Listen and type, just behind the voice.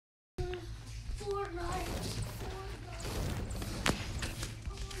Fortnite.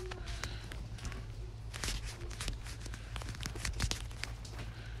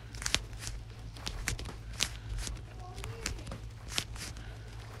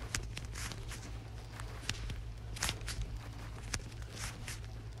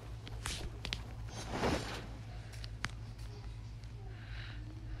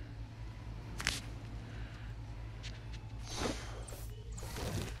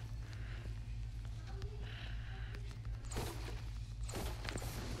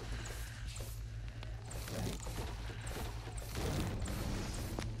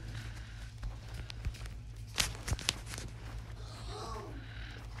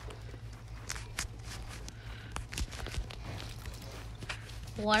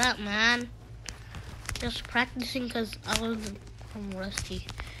 What up, man? Just practicing because I'm rusty.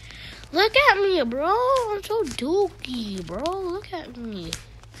 Look at me, bro. I'm so dookie, bro. Look at me.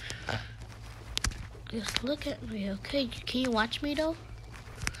 Just look at me, okay? Can you watch me, though?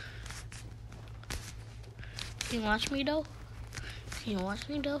 Can you watch me, though? Can you watch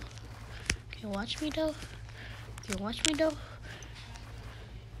me, though? Can you watch me, though? Can you watch me, though?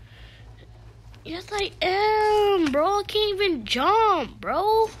 Yes, I am, bro. I can't even jump,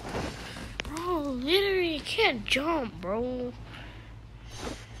 bro. Bro, literally, I can't jump, bro.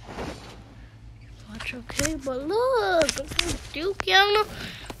 Watch, okay? But look, I'm so dookie. I don't know.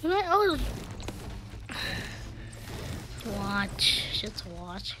 When I always watch, just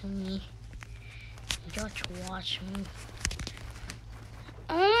watch me. Just watch me.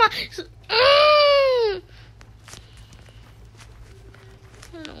 Oh my.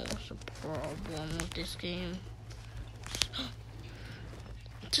 I don't know what's the problem with this game.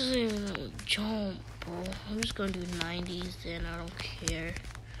 It doesn't even jump, bro. I'm just gonna do 90s then. I don't care.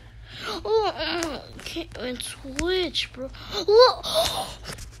 Oh, I can't even switch, bro. Look.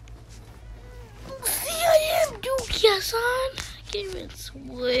 See, I am Dookie, hassan. I can't even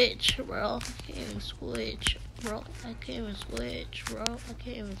switch, bro. I can't even switch, bro. I can't even switch, bro. I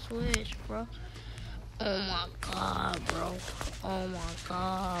can't even switch, bro. Oh my god, bro. Oh my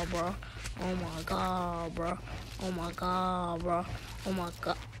god, bro. Oh my god, bro. Oh my god, bro. Oh my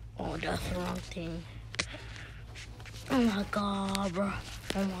god. Oh, that's the wrong thing. Oh my god, bro.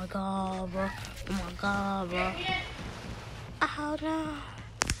 Oh my god, bro. Oh my god, bro. Oh no.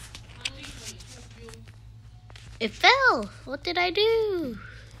 It fell. What did I do?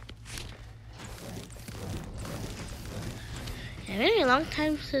 It's been a long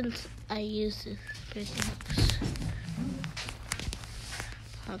time since I used this pickaxe.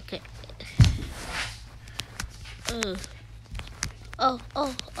 Okay. Oh.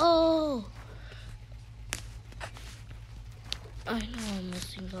 I know I'm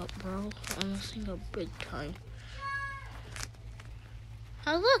messing up, bro. I'm messing up big time.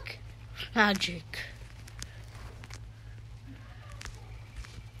 Oh, look. Magic.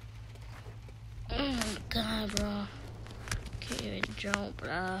 Oh my god, bro. Can't even jump,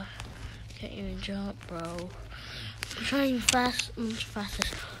 bro. Can't even jump, bro. I'm trying fast. I'm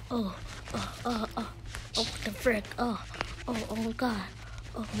fastest. Oh, what the frick? Oh my god.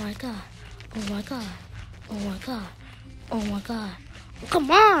 Oh my god. Oh my god. Oh my god. Oh my god.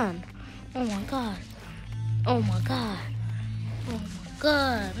 Come on. Oh my god. Oh my god. Oh my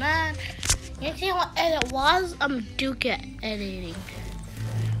god, man. You see what edit was? I'm Duke at editing.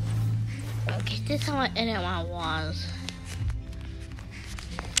 Okay, this is how I edit my was.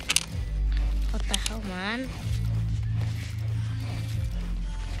 What the hell, man?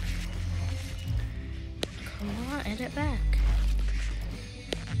 Come on, edit back.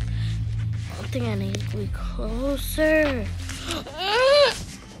 I think I need to be closer.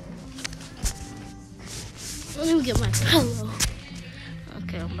 Let me get my pillow.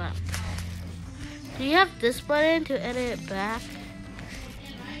 Okay, I'm back. Do you have this button to edit it back?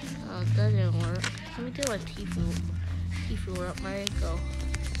 Oh, it doesn't work. Let me do a Tifu up. There you go.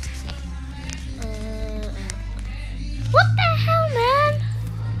 What the hell, man?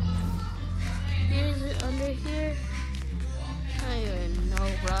 Is it under here? I don't even know,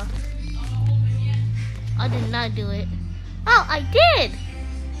 bro. I did not do it. Oh, I did!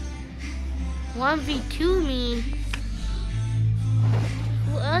 1v2 mean.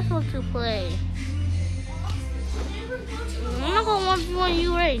 Who else wants to play? I'm not gonna 1v1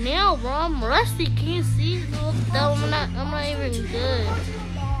 you right now, bro. I'm rusty. Can you see? Look, I'm not even good.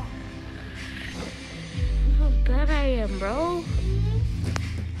 How bad I am, bro.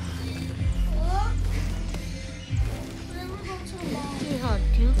 See how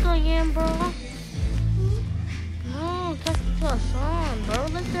Duke I am, bro? No, talk to Hassan, bro.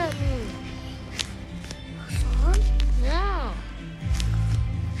 Look at me. Hassan? Yeah.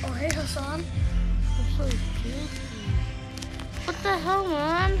 Oh, hey, Hassan. What the hell,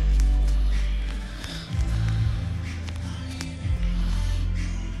 man?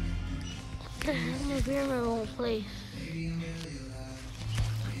 What the hell? I'm in my wrong place.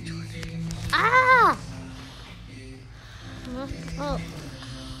 Ah! Oh.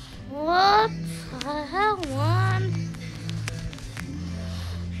 What the hell, man?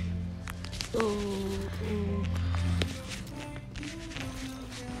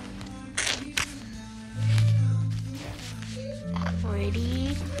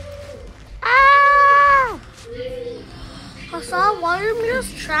 Ready? Ah! Hassan, why do you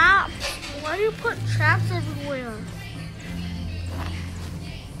use traps? Why do you put traps everywhere?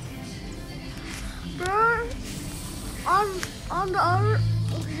 Bro, on the other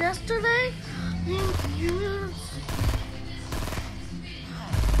yesterday, you used.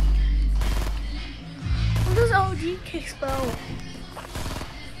 What does ODK spell?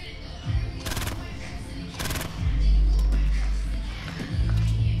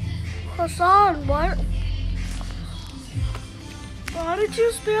 Hassan, why did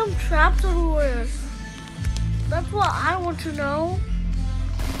you spam traps everywhere? That's what I want to know.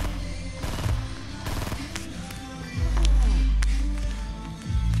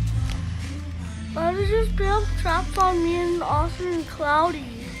 Why did you spam traps on me and Austin and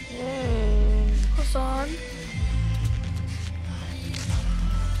Cloudy? Hassan?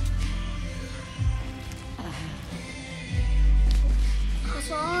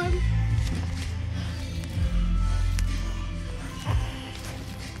 Hassan?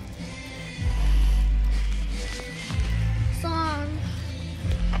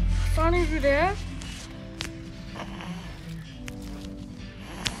 Hassan, are you there?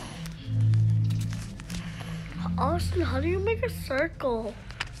 Austin, how do you make a circle?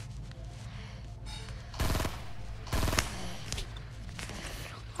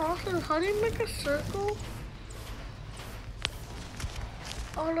 Austin, how do you make a circle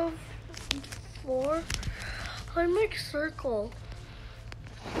out of 4? How do you make a circle?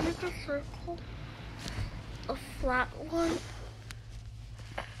 Make a circle, a flat one.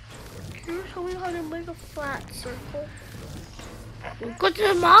 Can you show me how to make a flat circle? Go to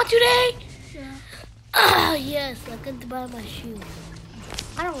the mall today? Yeah. Yes, I got to buy my shoe.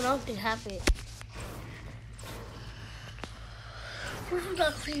 I don't know if they have it. Where's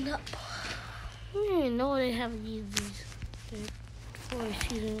that clean up? I don't even know they have Yeezys. Before I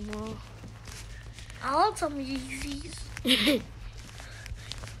see them all. I want some Yeezys.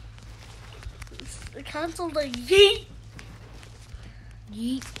 It kind of sounds like yeet.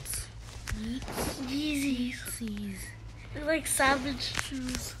 Yeets. Yeezys. They're like savage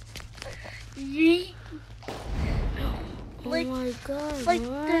shoes. Yeet. Like, oh my god.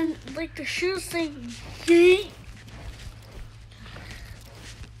 Like the shoes say yeet.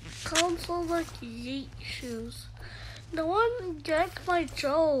 Kind of sounds like yeet shoes. No one gets my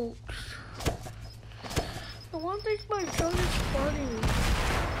jokes. No one thinks my joke is funny.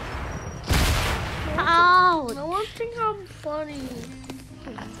 Ow! No one thinks I'm funny.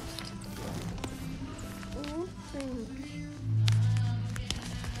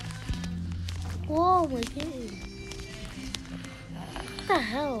 Whoa, my game. What the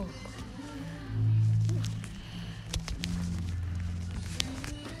hell?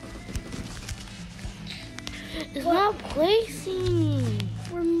 It's not placing.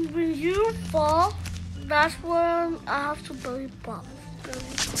 When you fall, that's when I have to belly pop.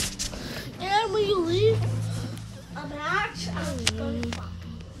 And when you leave a match, I have to belly pop.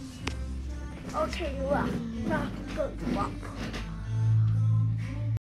 Okay, you left. Now belly pop.